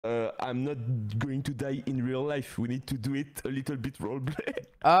I'm not going to die in real life. We need to do it a little bit roleplay.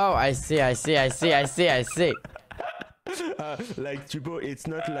 Oh, I see. Like Tubo, it's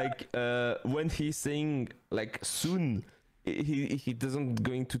not like when he's saying like soon, he doesn't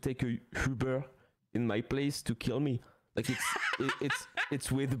going to take a Uber in my place to kill me. Like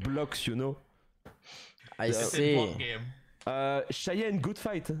it's with blocks, you know. I see. Cheyenne, good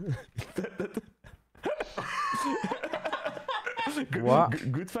fight.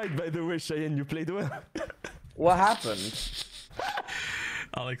 What? Good fight, by the way, Cheyenne. You played well. What happened?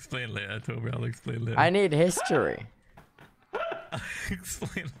 I'll explain later, Toby. I'll explain later. I need history. I'll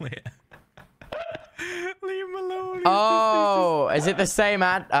explain later. Leave him alone. Oh, is it the same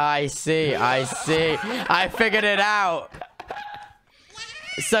ad? I see. I figured it out.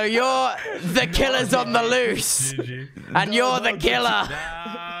 So you're the killer's on the loose, and you're the killer.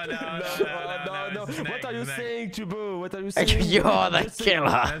 No. What are you saying, Tubo? What are you saying? You're the killer.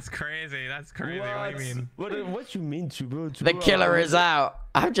 That's crazy. That's crazy. What do you mean? What you mean, Tubo? The killer is out.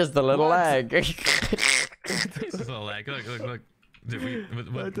 I'm just a little egg. He's just a little egg. Look.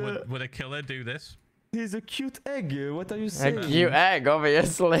 Would a killer do this? He's a cute egg. What are you saying? A cute egg,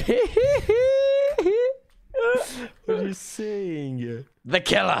 obviously. What are you saying? The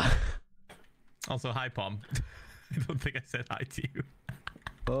killer. Also, hi, Pom. I don't think I said hi to you.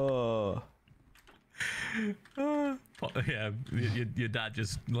 Oh. Yeah, your dad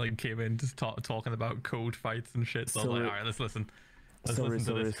just like came in just talking about code fights and shit. So I was like, all right, let's listen. Let's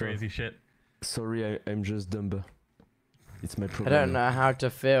listen to this crazy shit. Sorry, I'm just dumb. It's my problem. I don't know how to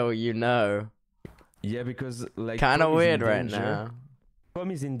feel, you know. Yeah, because like kind of weird right now.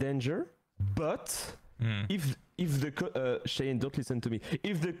 Pom is in danger, but if the Cheyenne, don't listen to me.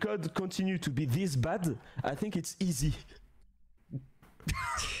 If the code continue to be this bad, I think it's easy.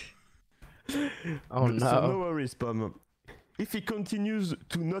 Oh no. So no worries, Pom. If he continues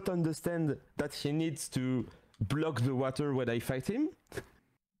to not understand that he needs to block the water when I fight him,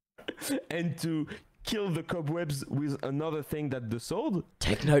 and to kill the cobwebs with another thing that the sword.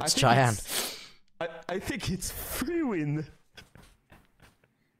 Take notes, Cheyenne. I think it's free win.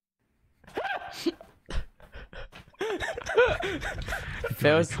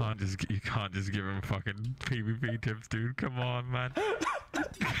 Feels... You can't just give him fucking PvP tips, dude. Come on, man.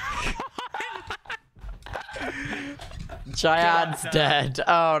 Cheyenne's dead.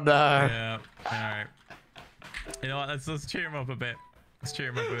 Oh no. Yeah. All right. You know what? Let's cheer him up a bit. Let's cheer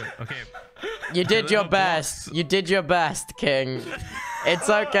him up a bit. Okay. You did your best. You did your best, King. It's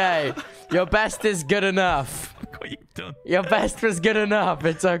okay. Your best is good enough. Look what you've done. Your best was good enough.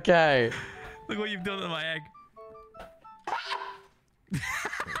 It's okay. Look what you've done to my egg.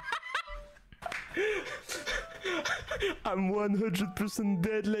 I'm 100%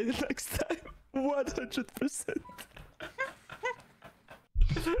 dead next time. 100%.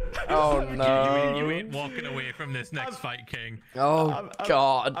 Oh no. You ain't walking away from this next fight, King. Oh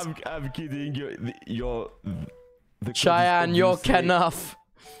God. I'm kidding. The Cheyenne, you're enough.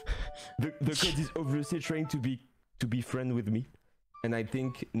 The code is obviously trying to be friend with me, and I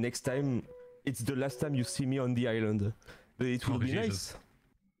think next time it's the last time you see me on the island. It will be Jesus. nice.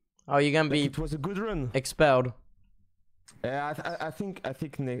 Oh, you're gonna be It was a good run. expelled. I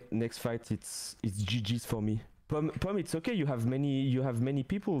think next fight it's GG's for me. Pom, it's okay. You have many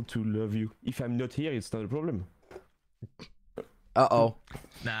people to love you. If I'm not here, it's not a problem. Uh-oh.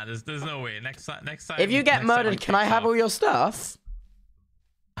 Nah, there's no way. Next time. If you get murdered, can I have all your stuff?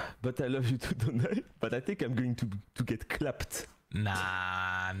 But I love you too, don't I? But I think I'm going to get clapped.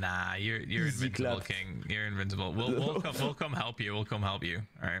 Nah. You're invincible, clapped. King. You're invincible. We'll come help you. We'll come help you.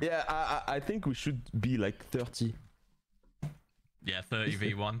 All right. Yeah, I think we should be like 30. Yeah,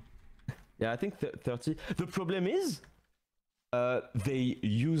 30v1. Yeah, I think 30. The problem is, they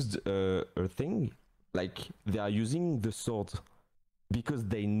used a thing, like they are using the sword because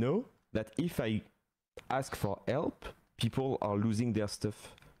they know that if I ask for help, people are losing their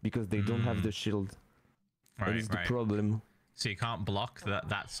stuff because they don't have the shield. That is the problem. So you can't block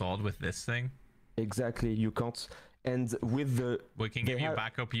that sword with this thing? Exactly, you can't. And with the... We can give you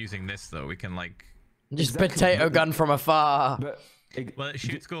backup using this, though. We can, like... Just potato gun from afar. But, well, it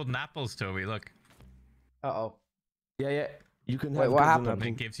shoots golden apples, Toby. Look. Uh-oh. Yeah. You can have... Wait, what happened?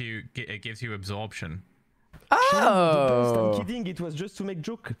 It gives you absorption. Oh! I'm kidding. It was just to make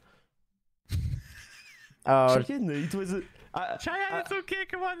joke. Oh. It was... Cheyenne, it's okay.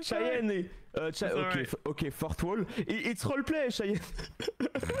 Come on, Cheyenne. Okay, Fought Wall. It's roleplay, Cheyenne.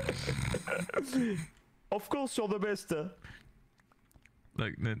 Of course, you're the best.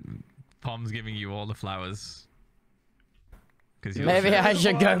 Look, Pom's giving you all the flowers. Maybe I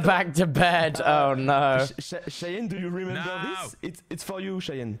should go back to bed. Oh no. Cheyenne, do you remember this? It's for you,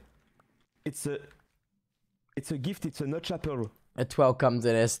 Cheyenne. It's a gift. It's a notch apple. Etoile comes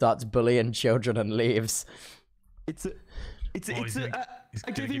in here, starts bullying children, and leaves. I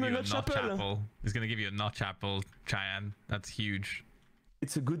gave him a notch apple. He's gonna give you a notch apple, Cheyenne. That's huge.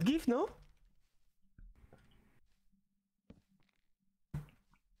 It's a good gift, no?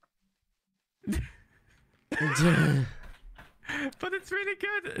 But it's really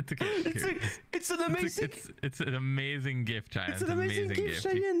good. It's okay. It's an amazing. It's an amazing gift, Cheyenne. It's an amazing gift,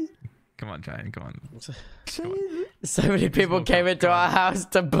 Cheyenne. Come on, Cheyenne. Come on. Cheyenne. So many people came into our house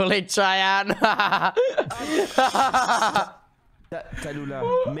to bully Cheyenne.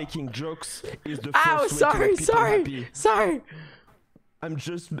 Tallulah making jokes is the first Ow! way to make people happy. Sorry. I'm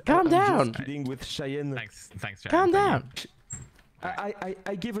just Calm down. Just kidding with Cheyenne. Thanks, Cheyenne. Calm down.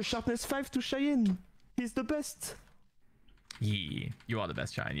 I give a sharpness 5 to Cheyenne. He's the best. Yeah, you are the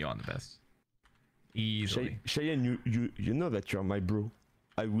best, Cheyenne. You are the best. Easily. Cheyenne, you know that you're my bro.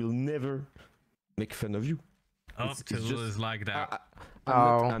 I will never make fun of you. Oh, Tallulah is lagged out.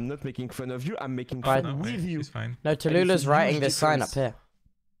 I'm not making fun of you. I'm making fun with you. It's fine. No, Tallulah's writing this sign up here.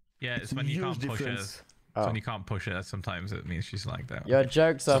 Yeah, it's when you can't push it. It's when you can't push it. Sometimes it means she's lagged out. Your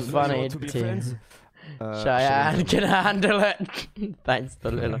jokes are funny, Tim. Cheyenne can handle it. Thanks,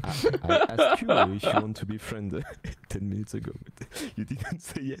 Tallulah. I asked you if you want to be friends 10 minutes ago, but you didn't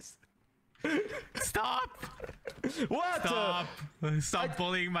say yes. Stop! What? Stop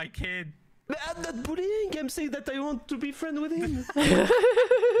bullying my kid. I'm not bullying. I'm saying that I want to be friends with him.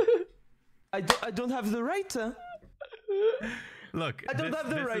 I don't have the right. Look, I don't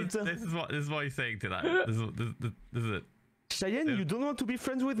have the right. This is what he's saying to that. This is it. Cheyenne, you don't want to be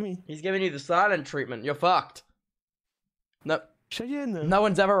friends with me. He's giving you the silent treatment. You're fucked. No. Cheyenne. No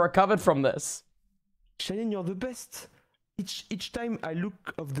one's ever recovered from this. Cheyenne, you're the best. Each time I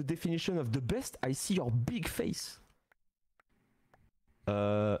look of the definition of the best, I see your big face.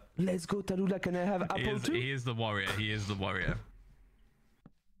 Let's go, Tallulah. Can I have apple too? He is the warrior. He is the warrior.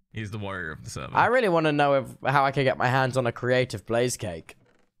 He's the warrior of the server. I really want to know how I can get my hands on a creative blaze cake.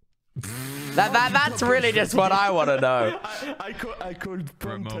 That's really just what I want to know. I called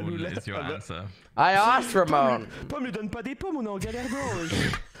Pomme Ramon Tallulah. is your answer. I asked Ramon. Pomme, lui donne pas des pommes, on est en galère d'or.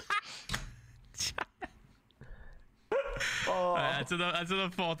 That's another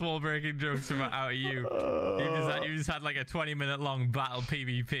fourth wall breaking jokes from out of you. You just had like a 20-minute long battle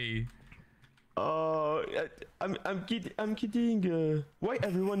PvP. Oh, I'm kidding. Why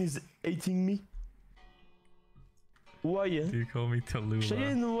everyone is hating me? Why? Do you call me Tallulah?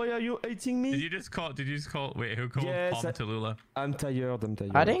 Cheyenne, why are you hating me? Did you just call? Wait, who called Pomme Tallulah? I'm tired.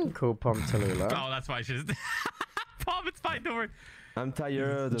 I didn't call Pomme Tallulah. Oh, that's why she's. Pomme, it's fine. Don't worry. I'm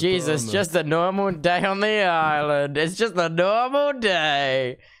tired. Jesus, just a normal day on the island. It's just a normal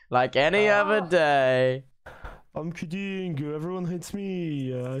day, like any other day. I'm kidding. Everyone hates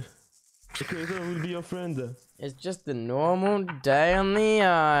me. Okay, then I will be your friend. It's just a normal day on the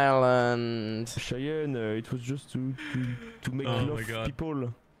island. Cheyenne, it was just to make love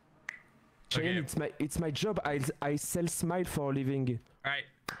people. Cheyenne, it's my job. I sell smile for a living. Right,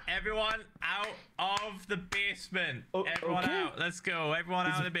 everyone out of the basement. Everyone out. Let's go. Everyone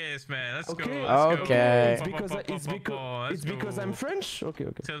out of the basement. Let's go. Okay. It's because I'm French. Okay.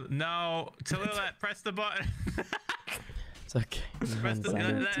 No, Tallulah, press the button. It's okay.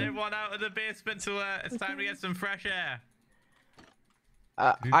 Let everyone out of the basement. It's time to get some fresh air.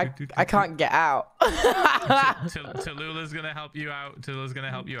 I can't get out. Tallulah's gonna help you out.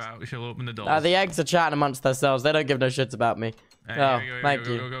 She'll open the door. The eggs are chatting amongst themselves. They don't give no shits about me. Thank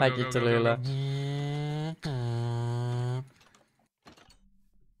you, Tallulah.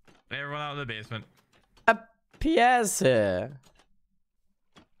 Everyone out of the basement. Pierre's here.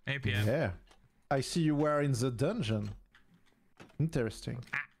 Hey, Pierre. Yeah. I see you were in the dungeon. Interesting.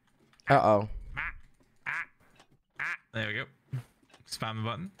 Uh-oh. There we go. Spam the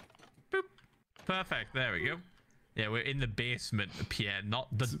button. Boop. Perfect. There we go. Yeah, we're in the basement, Pierre,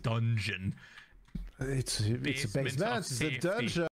 not the dungeon. It's a basement. It's a dungeon.